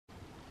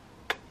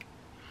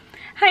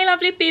Hi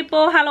lovely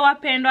people, hello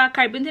wapendwa,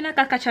 karibuni tena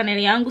katika channel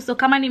yangu. So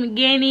kama ni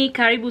mgeni,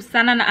 karibu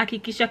sana, na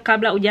hakikisha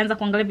kabla hujaanza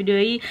kuangalia video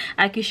hii,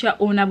 hakikisha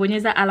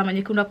unabonyeza alama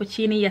nyekundu hapo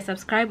chini ya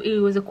subscribe ili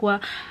uweze kuwa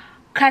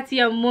kati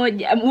ya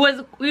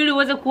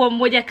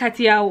mmoja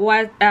kati ya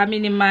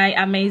my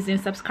amazing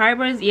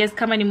subscribers. Yes,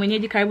 kama ni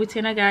mwenyeji, karibu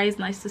tena guys,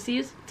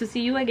 nice to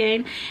see you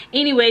again.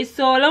 Anyway,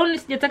 so leo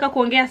sijataka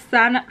kuongea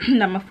sana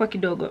na mafua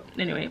kidogo.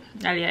 Anyway,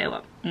 hali ya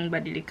hewa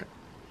mbadilika.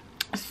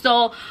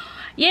 So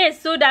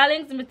yes, so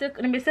darlings,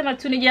 nimesema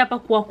tu nije hapa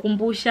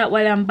kuwakumbusha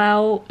wale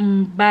ambao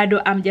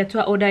bado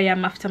hamjatoa order ya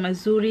mafuta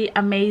mazuri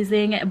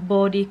amazing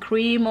body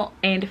cream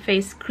and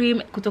face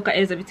cream kutoka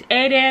Elizabeth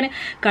Arden.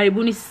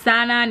 Karibuni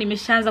sana,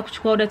 nimeshaanza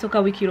kuchukua order toka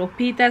wiki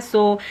iliyopita.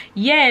 So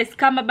yes,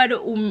 kama bado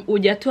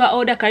hujatoa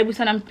order, karibu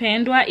sana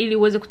mpendwa, ili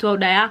uweze kutoa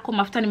order yako.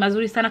 Mafuta ni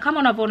mazuri sana, kama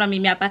unavyoona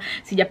mimi hapa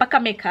sijapaka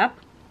makeup,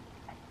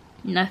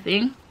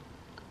 nothing.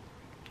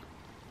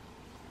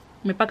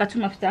 Nimepaka tu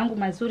mafuta yangu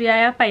mazuri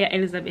hapa ya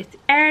Elizabeth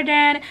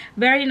Arden,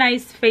 very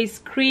nice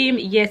face cream.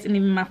 Yes, ni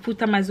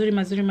mafuta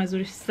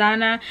mazuri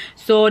sana.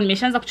 So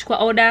nimeshaanza kuchukua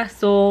order.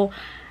 So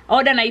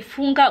order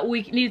naifunga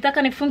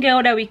nilitaka nifunge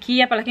order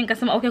wiki hapa, lakini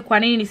nikasema okay, kwa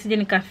nini nisije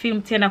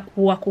nikafilm tena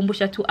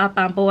kuwakumbusha tu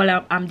hapa ambao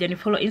wala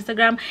amjanifollow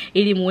Instagram,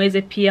 ili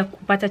muweze pia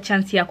kupata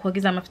chance ya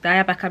kuagiza mafuta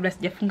hapa kabla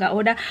sijafunga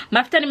order.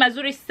 Mafuta ni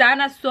mazuri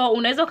sana, so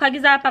unaweza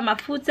ukaagiza hapa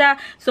mafuta.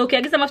 So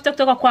ukiagiza mafuta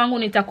kutoka kwangu,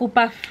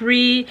 nitakupa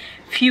free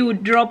few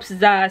drops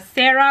za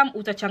serum,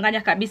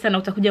 utachanganya kabisa na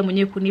utakuja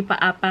mwenyewe kunipa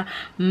hapa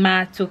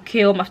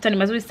matokeo. Mafuta ni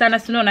mazuri sana,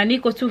 sio na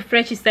niko tu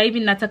fresh sasa hivi,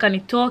 nataka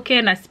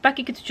nitoke na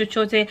sipaki kitu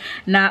chochote,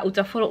 na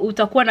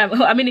utakuwa na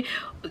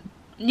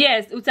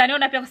yes,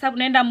 utaniona pia kwa sababu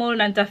naenda mall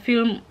na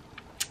nitafilm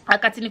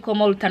wakati niko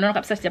mall. Utaniona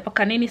kabisa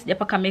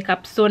sijapaka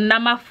makeup. So na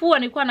mafua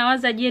nilikuwa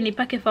nawaza je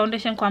nipake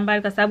foundation kwa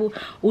mbali, kwa sababu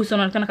uso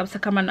unaonekana kabisa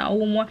kama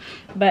naumwa,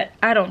 but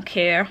I don't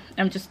care.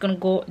 I'm just gonna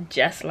go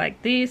just like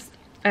this.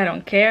 I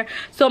don't care.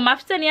 So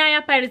mafuta ni haya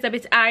hapa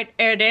Elizabeth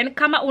Arden.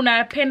 Kama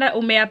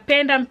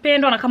umeyapenda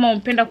mpendwa, na kama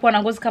umpenda kuwa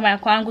na ngozi kama ya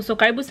kwangu, so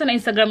karibu sana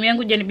Instagram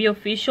yangu JNB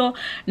official,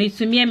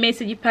 nitumie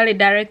message pale,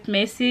 direct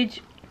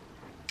message,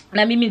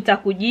 na mimi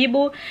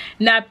nitakujibu.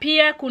 Na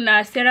pia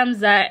kuna serum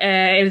za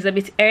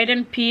Elizabeth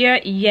Arden pia,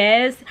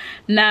 yes.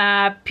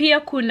 Na pia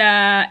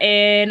kuna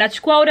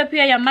nachukua order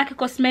pia ya MAC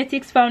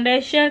Cosmetics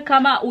foundation.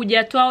 Kama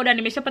hujatoa order,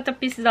 nimeshapata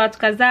pieces za watu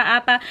kadhaa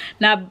hapa,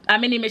 na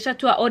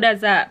nimeshatoa order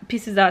za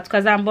pieces za watu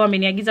kadhaa ambao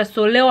wameniagiza.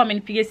 So leo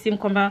wamenipigia simu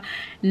kwamba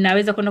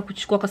naweza kwenda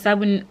kuchukua, kwa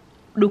sababu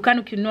dukani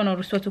ukinunua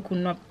unaruhusiwa tu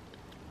kununua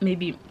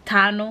maybe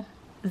 5.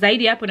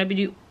 Zaidi hapo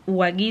inabidi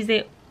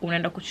uagize,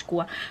 unaenda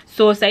kuchukua.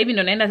 So sasa hivi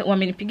ndo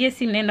wamenipigia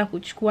simu, naenda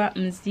kuchukua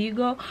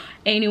mzigo.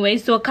 Anyway,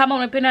 so kama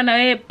unapenda na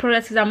wewe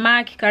products za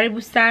MAC,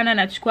 karibu sana.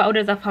 Nachukua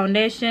order za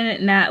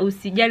foundation, na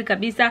usijali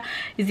kabisa,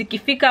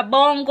 zikifika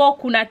Bongo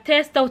kuna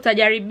tester,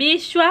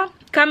 utajaribishwa.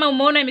 Kama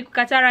umeona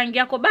imekukataa rangi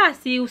yako,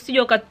 basi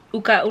usije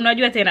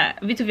unajua tena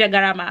vitu vya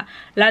gharama,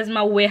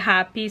 lazima uwe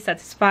happy,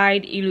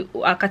 satisfied, ili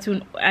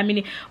wakati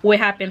uwe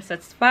happy and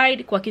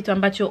satisfied kwa kitu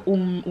ambacho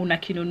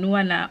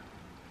unakinunua, na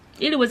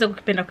ili uweze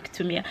kukipenda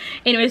kukitumia.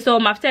 Anyway, so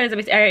mafuta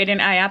Elizabeth Arden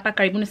hapa,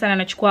 karibuni sana.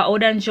 Nachukua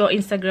order, njoo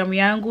Instagram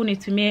yangu,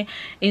 nitumie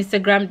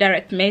Instagram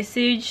direct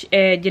message,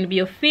 JNB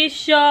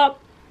official.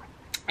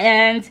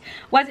 And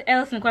what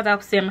else nilikuwa nataka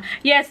kusema?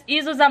 Yes,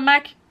 hizo za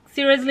MAC,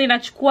 seriously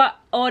nachukua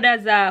order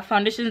za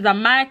foundation za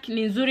MAC.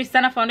 Ni nzuri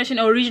sana, foundation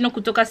original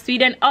kutoka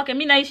Sweden. Okay,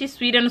 mimi naishi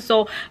Sweden,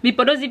 so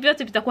vipodozi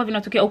vyote vitakuwa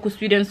vinatokea huko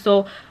Sweden.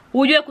 So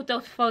ujue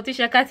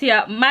kutofautisha kati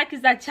ya MAC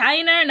za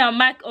China na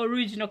MAC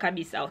original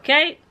kabisa,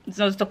 okay?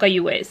 Zinazotoka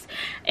US.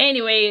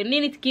 Anyway,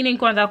 nini kingine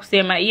nilikuwa nataka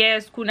kusema?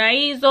 Yes, kuna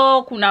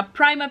hizo, kuna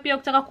primer pia,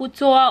 ukitaka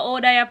kutoa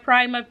order ya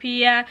primer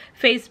pia,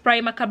 face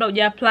primer kabla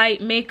uja apply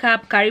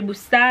makeup, karibu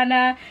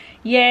sana.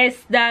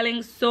 Yes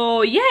darling,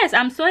 so yes,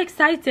 I'm so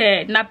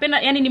excited. Napenda,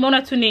 yani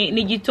nimeona tu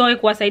nijitoe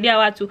kuwasaidia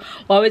watu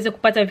waweze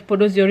kupata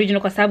vipodozi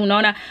original, kwa sababu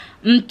unaona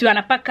mtu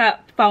anapaka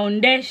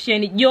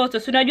foundation joto.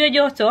 Si unajua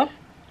joto?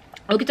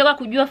 Ukitaka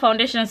kujua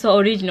foundation so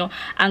original,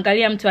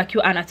 angalia mtu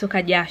akiwa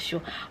anatoka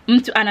jasho.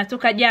 Mtu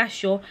anatoka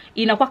jasho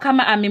inakuwa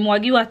kama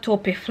amemwagiwa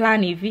tope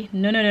fulani hivi.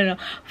 No.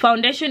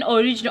 Foundation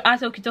original,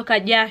 hata ukitoka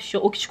jasho,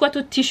 ukichukua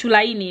tu tissue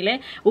laini ile,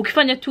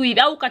 ukifanya tu hivi,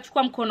 au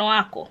ukachukua mkono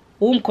wako,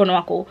 mkono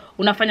wako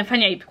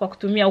unafanya hivi kwa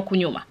kutumia huku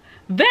nyuma,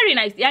 very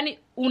nice. Yani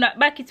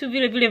unabaki tu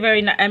vile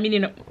very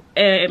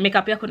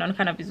makeup yako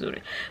inaonekana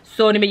vizuri.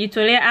 So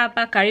nimejitolea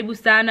hapa, karibu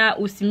sana,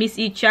 usimiss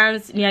hii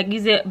chance.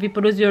 Niagize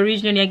vipodozi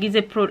original,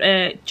 niagize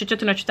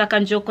chochote unachotaka,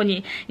 njoo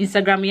kwenye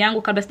Instagram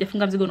yangu kabla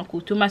sijafunga mzigo na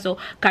kutuma. So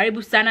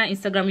karibu sana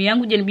Instagram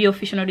yangu JNB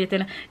official, narudia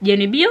tena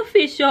JNB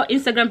official.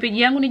 Instagram page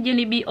yangu ni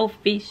JNB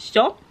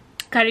official.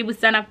 Karibu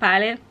sana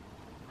pale,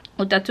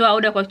 utatoa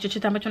order kwa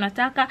chochote ambacho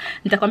nataka,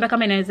 nitakwambia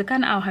kama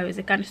inawezekana au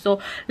haiwezekani.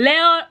 So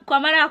leo kwa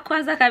mara ya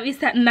kwanza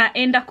kabisa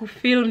naenda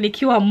kufilm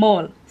nikiwa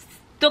mall.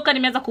 Toka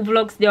nimeanza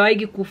kuvlog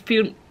sijawahi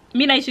kufilm.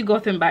 Mimi naishi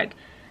Gothenburg,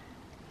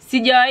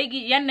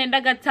 sijawahi, yani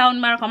naendaga town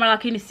mara kwa mara,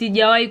 lakini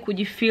sijawahi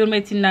kujifilm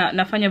eti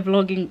nafanya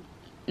vlogging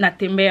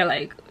natembea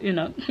like, you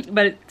know.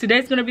 But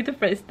today's gonna be the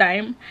first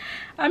time.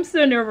 I'm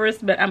so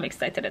nervous but I'm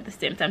excited at the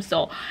same time.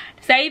 So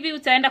sasa hivi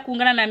utaenda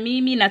kuungana na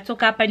mimi.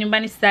 Natoka hapa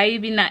nyumbani sasa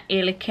hivi na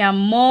elekea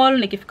mall.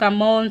 Nikifika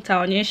mall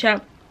nitaonyesha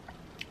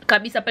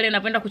kabisa pale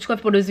ninapoenda kuchukua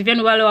vipodozi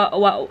vyenu. Wale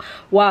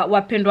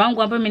wapendwa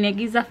wangu ambao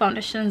wameniagiza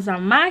foundation za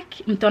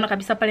MAC, mtaona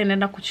kabisa pale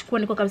naenda kuchukua.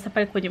 Niko kabisa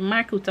pale kwenye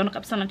MAC, utaona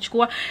kabisa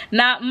nachukua.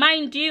 Na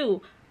mind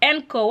you,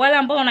 Enko, wale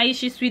ambao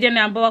wanaishi Sweden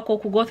ambao wako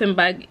ku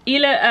Gothenburg,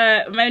 ile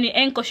ni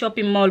Enko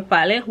shopping mall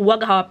pale,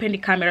 huaga hawapendi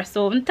camera.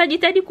 So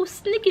nitajitahidi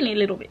kusneak in a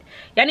little bit.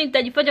 Yani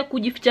nitajifanya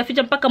kujificha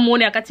ficha mpaka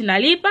muone wakati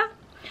nalipa,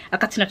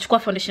 wakati nachukua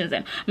foundation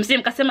zenu. Msije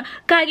mkasema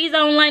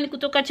kaagiza online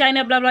kutoka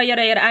China blah blah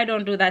yada yada. I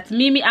don't do that.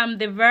 Mimi, I'm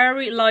the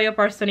very loyal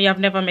person you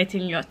have never met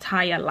in your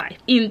entire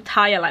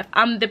life.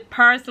 I'm the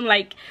person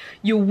like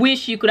you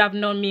wish you could have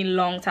known me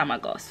long time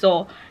ago.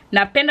 So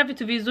napenda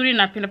vitu vizuri,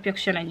 napenda pia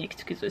kushare na nyinyi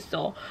kitu kizuri.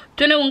 So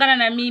tuende ungana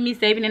na mimi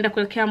sasa hivi, naenda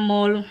kuelekea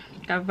mall.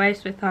 Nitavaa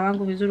sweater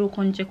wangu vizuri,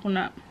 huko nje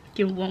kuna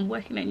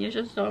kimvua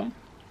kinanyesha. So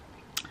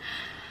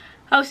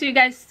I'll see you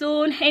guys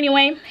soon.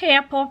 Anyway,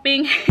 hair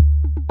popping.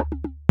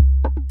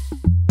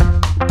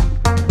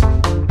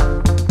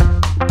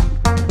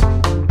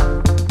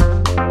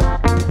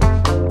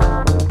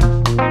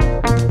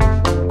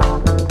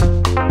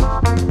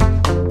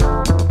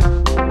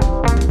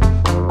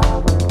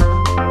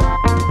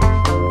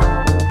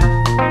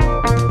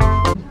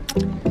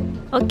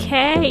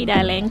 Okay,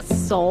 darling.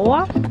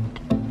 So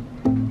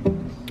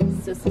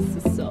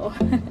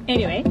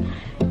anyway,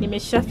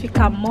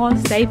 nimeshafika mall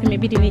sasa hivi.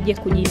 Imebidi nije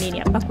kujinini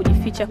hapa,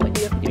 kujificha kwa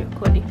ajili ya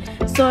kujirekodi.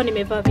 So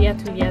nimevaa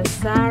viatu vya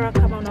Zara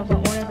kama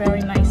unavyoona,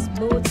 very nice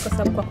boots kwa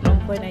sababu kuna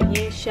mvua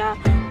inanyesha.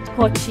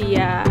 Pochi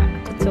ya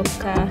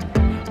kutoka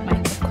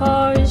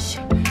Michael.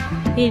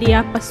 Hili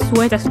hapa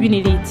sweater sijui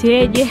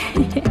niliiteje.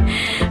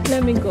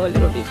 Let me go a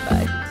little bit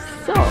back.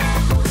 So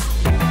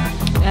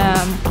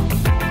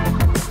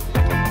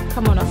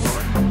kama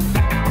unavyoona,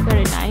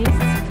 very nice.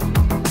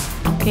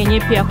 Kenye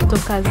pia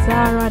kutoka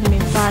Zara,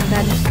 nimevaa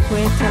ndani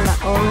sweater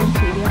la orange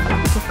ili hapa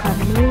kutoka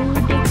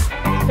Nude,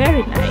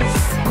 very nice.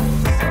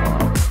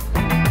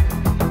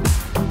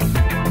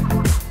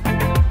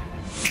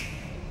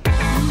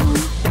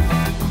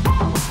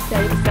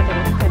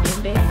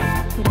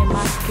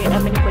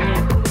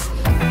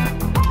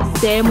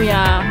 Sehemu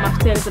ya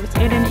mafuta ya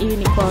Elizabeth Eden ili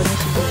ni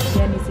kuonyesha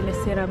yani zile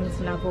serum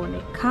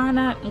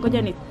zinavyoonekana.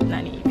 Ngoja ni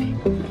nani hivi.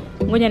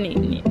 Ngoja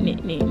ni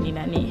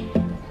nani.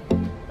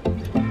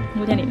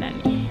 Ngoja ni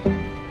nani.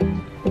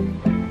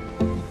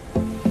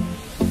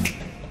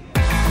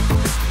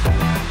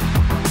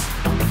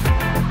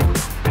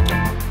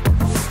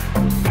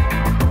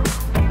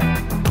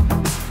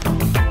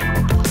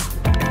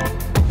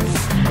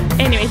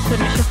 Anyway, so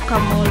nimeshafika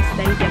mall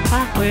zaidi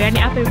hapa. Kwa hiyo yani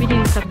hapa ibidi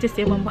nitafute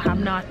sehemu ambapo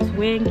hamna watu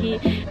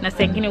wengi, na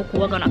saa nyingine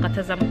ukuaga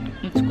wanakataza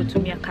mtu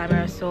kutumia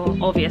camera. So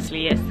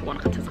obviously yes,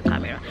 wanakataza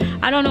camera.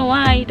 I don't know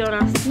why,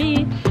 don't ask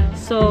me.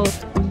 So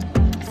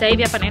sasa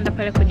hivi hapa naenda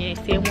pale kwenye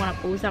sehemu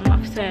wanapouza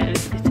mafuta ya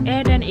Elizabeth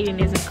Eden ili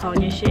niweze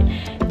kaonyeshe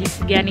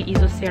jinsi gani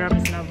hizo serum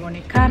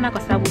zinavyoonekana,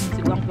 kwa sababu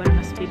mzigo wangu bado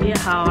nasubiria,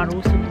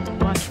 hawaruhusu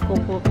kununua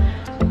kikopo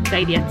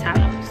zaidi ya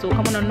 5. So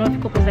kama unanunua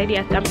vikopo zaidi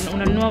ya 5,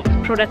 unanunua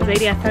product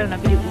zaidi ya 5,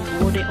 inabidi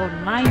uorder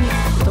online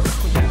kutoka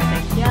kwenye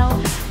website yao,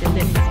 and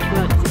then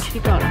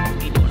zikifika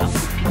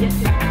wanakupigia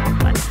simu.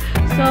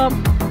 So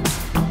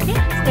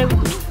yeah, stay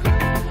with me.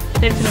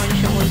 Then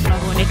tunaonyesha mall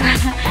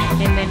zinavyoonekana, and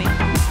then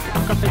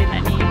kutoka pale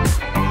nani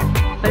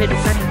pale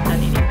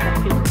dukani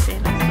nitafilm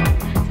tena.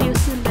 So see you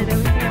soon. By the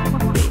way,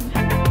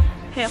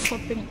 hair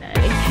popping.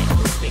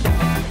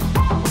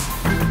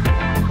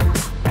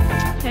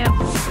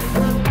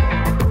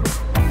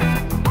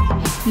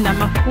 Na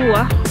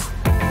mafua.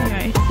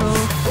 Anyway, so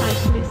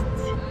at least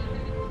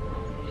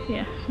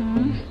yeah.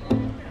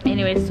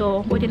 Anyway,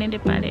 so ngoja niende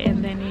pale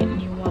and then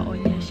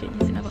niwaonyeshe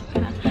jinsi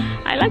ninavyokaa.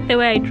 I like the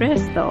way I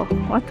dress though.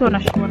 Watu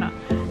wanashona.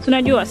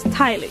 Tunajua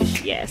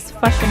stylish. Yes,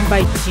 fashion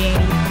by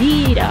Jenny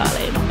B,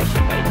 darling.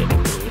 Fashion by Jenny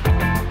B.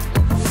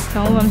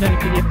 Kama mtu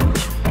anipigie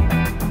picha.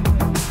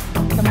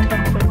 Kama mtu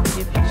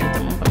anipigie picha,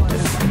 kama mtu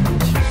anipigie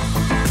picha.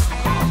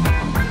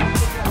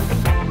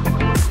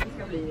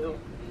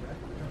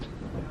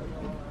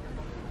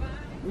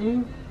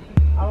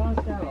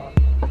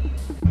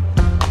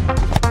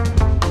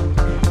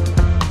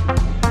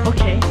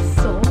 Okay,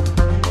 so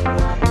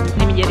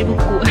nimejaribu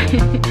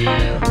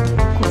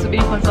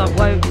kusubiri kwanza wao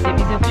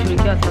busy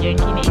kushughulikia wateja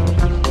wengine ili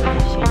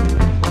nionyeshe.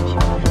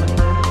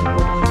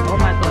 Oh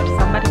my god,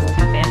 somebody's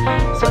still there.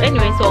 So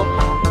anyway, so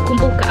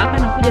kumbuka hapa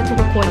nakuja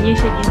tu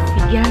kuonyesha jinsi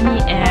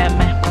gani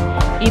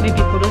hivi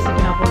vipodozi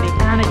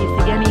vinavyoonekana,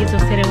 jinsi gani hizo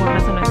serum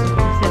ambazo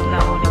nazungumzia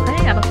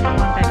zinavyoonekana. Hapa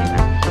tunaangalia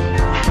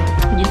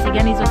jinsi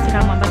gani hizo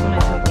serum ambazo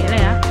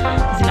nazongelea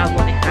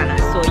zinavyoonekana.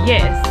 So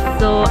yes,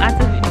 so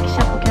hata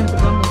nikishapokea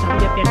mzigo wangu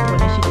nitakuja pia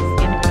kuonyesha jinsi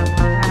gani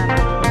vinavyoonekana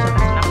na kuonyesha kama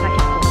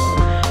tunapaki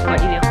kwa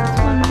ajili ya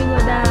kutoa mzigo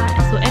da.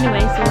 So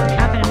anyway, so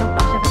hapa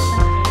ninakuonyesha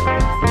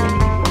jinsi gani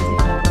vipodozi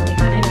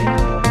vinavyoonekana. Anyway,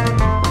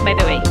 by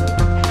the way,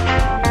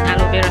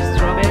 aloe vera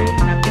strawberry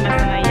napenda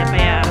sana hii hapa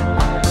ya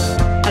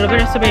aloe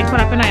vera strawberry, kwa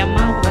napenda ya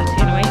mango,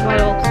 but anyway,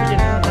 wale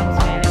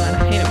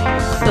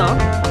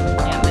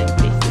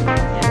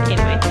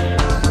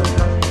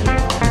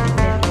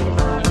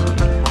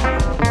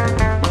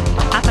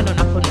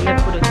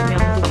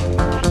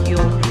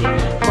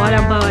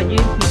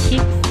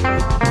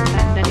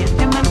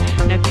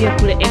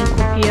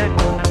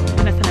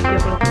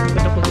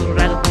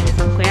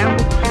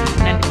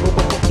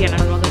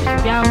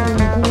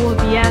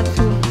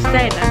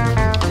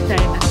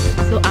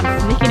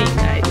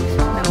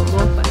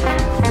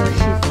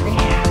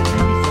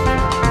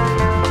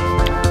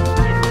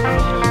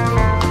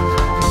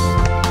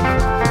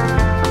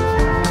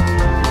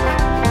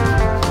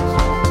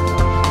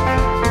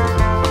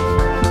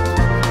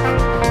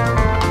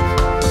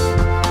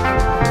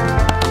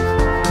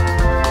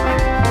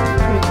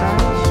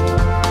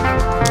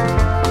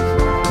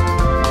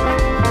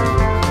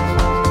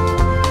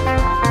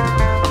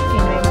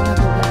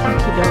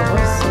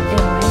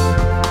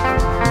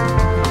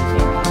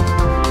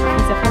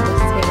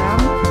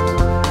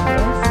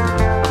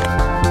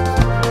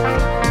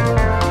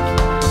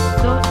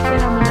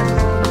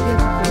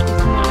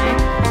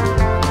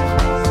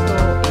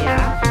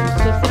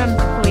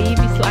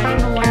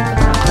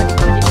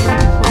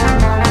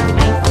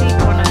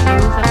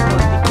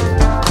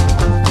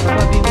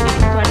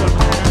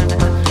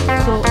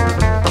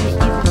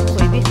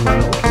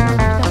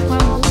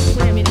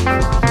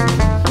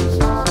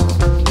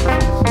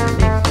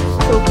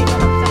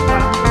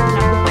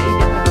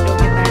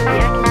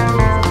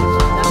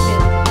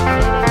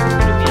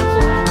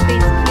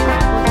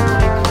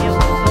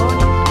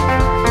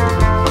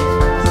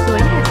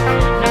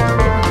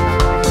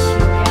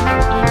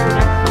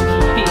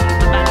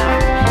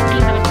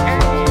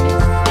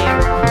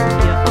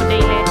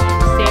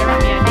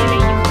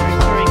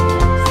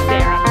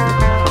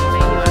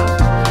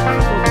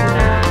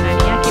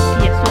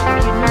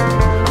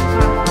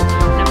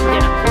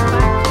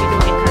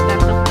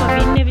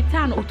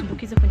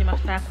usidumbukize kwenye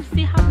mafuta yako.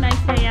 See how nice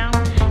I am?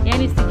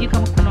 Yani sijui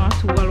kama kuna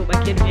watu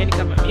walobakia duniani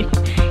kama mimi.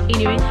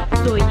 Anyway,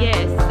 so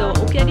yes, so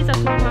ukiagiza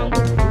tu kwangu,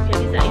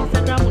 ukiagiza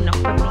Instagram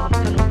unakupa vidonge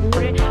 5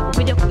 bure.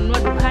 Ukija kununua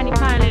dukani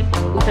pale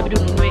utabidi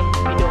ununue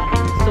vidonge.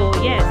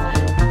 So yes,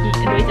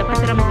 ndio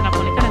itapata kama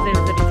zinaonekana za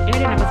Elizabeth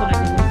Arden ambazo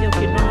nazungumzia.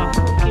 Ukinunua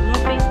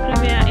face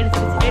cream ya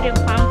Elizabeth Arden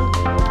kwangu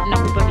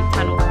nakupa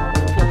 5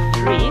 for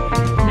free,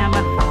 na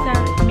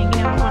mafuta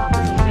mengine ambayo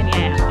nakuzungumzia ni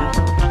haya hapa.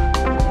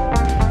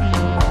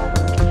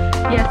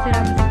 Ya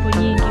serum zipo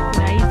nyingi,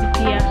 kuna hizi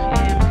pia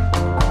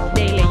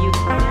daily use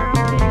serum.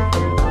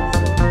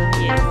 So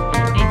yes, na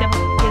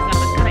itakuwa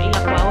zinapatikana ila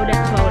kwa order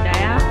tu order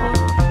yako.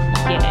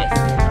 Yes,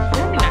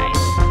 very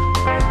nice.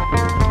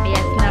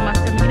 Yes, na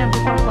mafuta mengine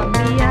ambayo nakwambia yako wapi?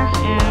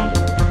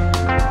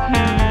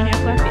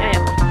 Haya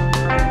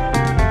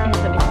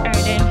Elizabeth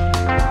Arden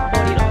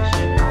body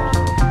lotion.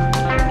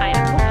 Haya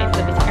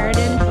Elizabeth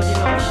Arden body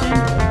lotion.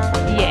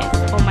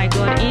 Yes, oh my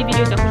god, hii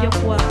video itakuja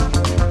kuwa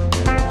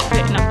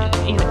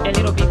a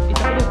little bit,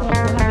 itakuja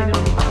kuwa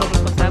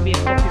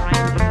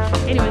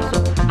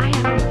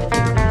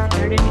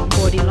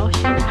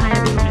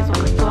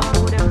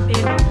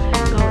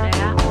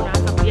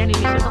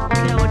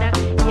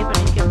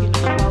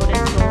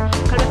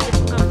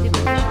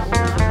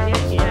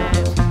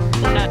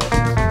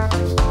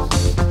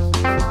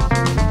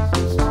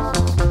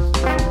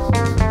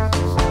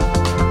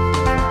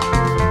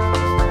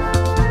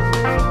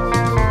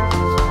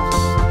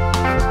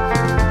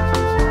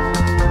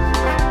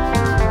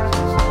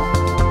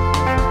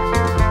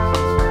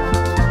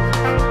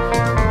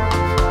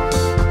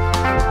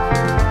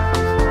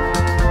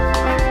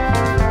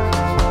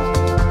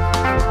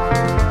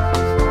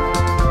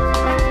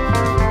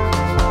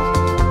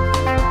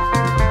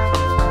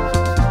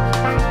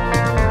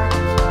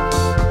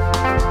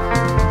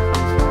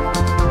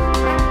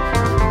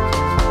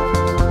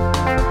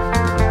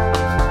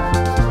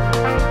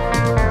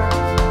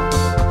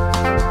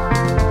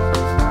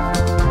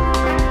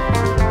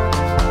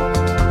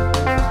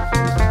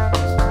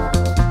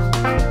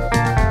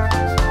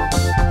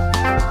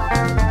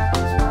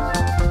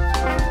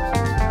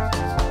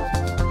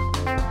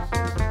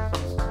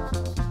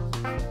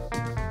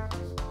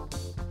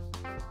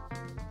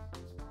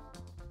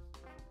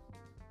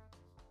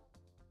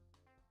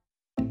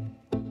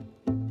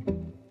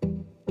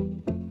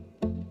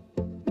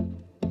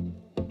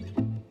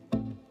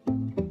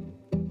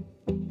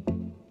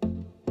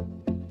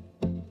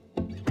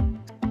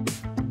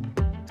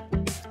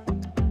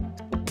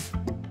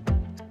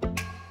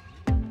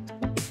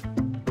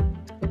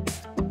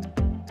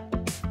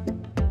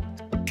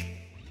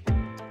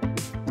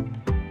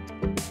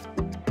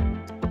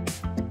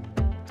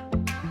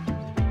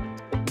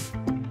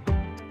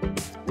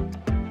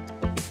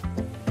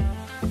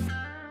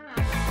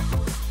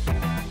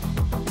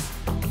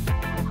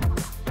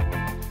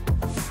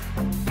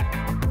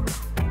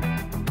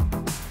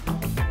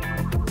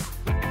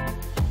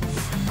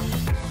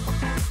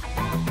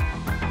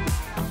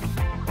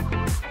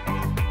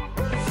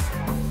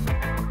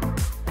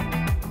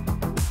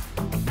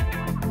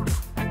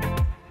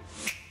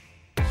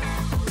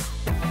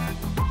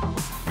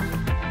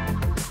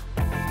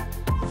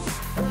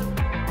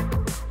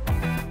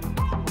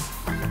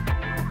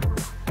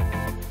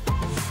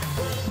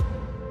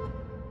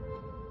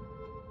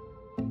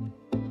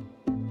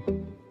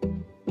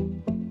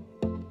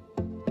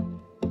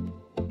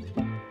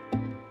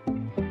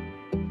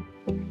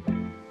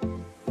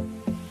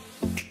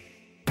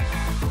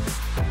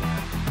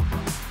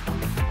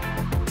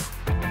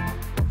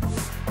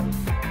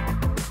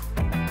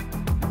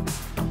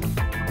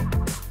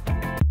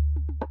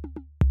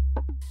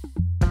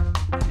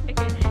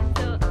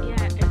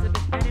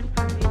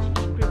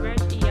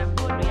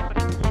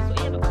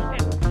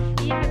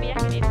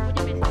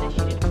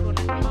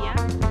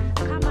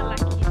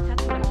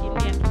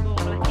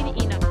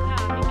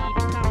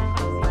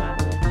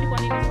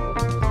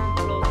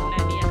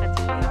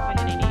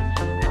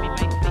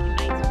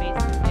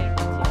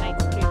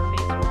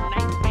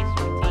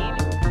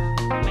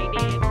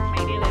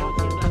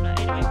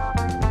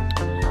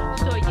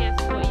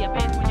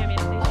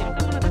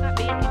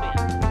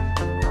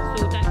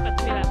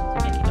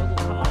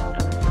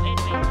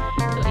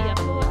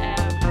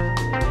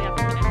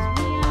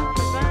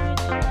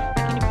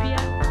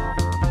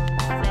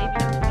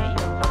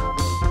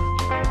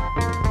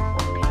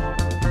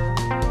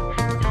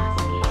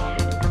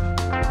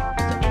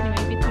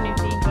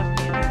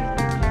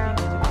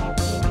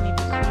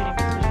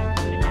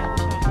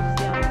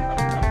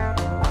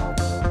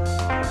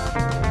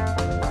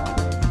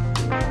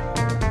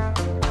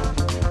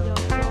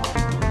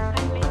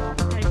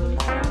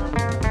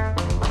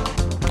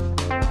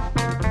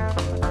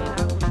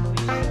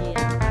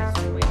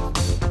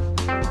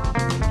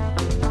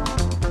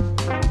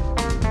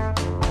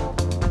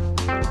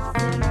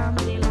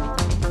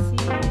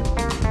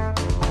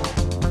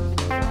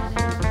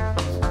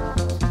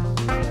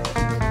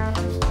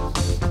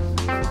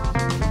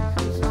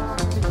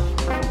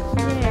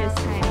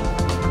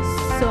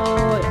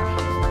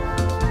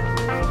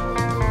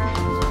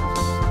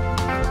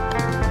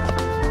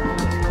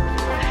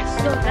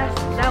So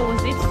that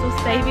was it. So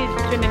sasa hivi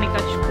twende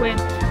nikachukue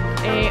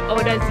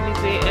orders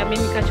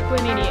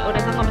nikachukue nini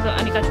orders zangu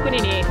ambazo nikachukue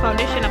nini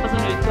foundation ambazo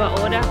nilitoa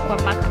order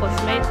kwa MAC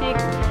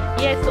Cosmetics.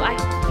 Yes, so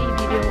hii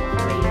video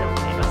imeenda.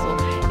 So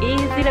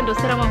zile ndo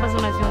serum ambazo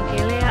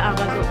unaziongelea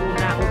ambazo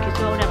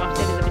ukitoa order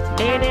mafuta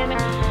Elizabeth Eden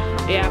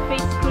ya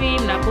face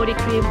cream na body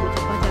cream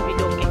utapata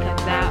vidonge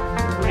kadhaa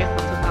bure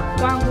kutoka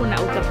kwangu,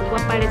 na utafungua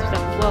pale,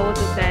 tutafungua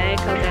wote,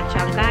 utaweka,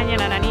 utachanganya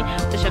na nani,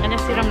 utachanganya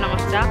serum na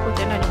mafuta yako,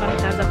 utaenda nyumbani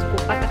utaanza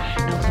tukupaka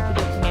na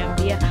utakuja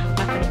kuniambia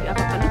maka hivi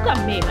hapa. Look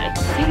at me, like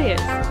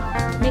serious.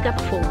 Makeup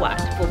for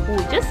what? For who?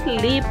 Just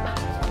lip.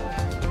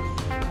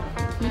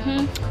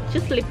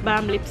 Just lip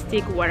balm,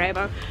 lipstick,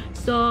 whatever.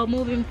 So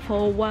moving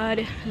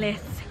forward,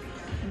 let's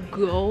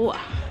go.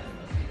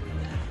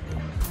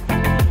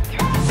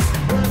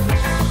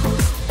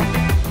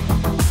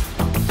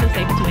 So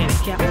sasa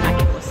tunaelekea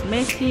MAC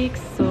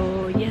Cosmetics.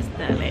 So yes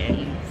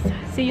darlings,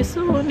 see you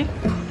soon.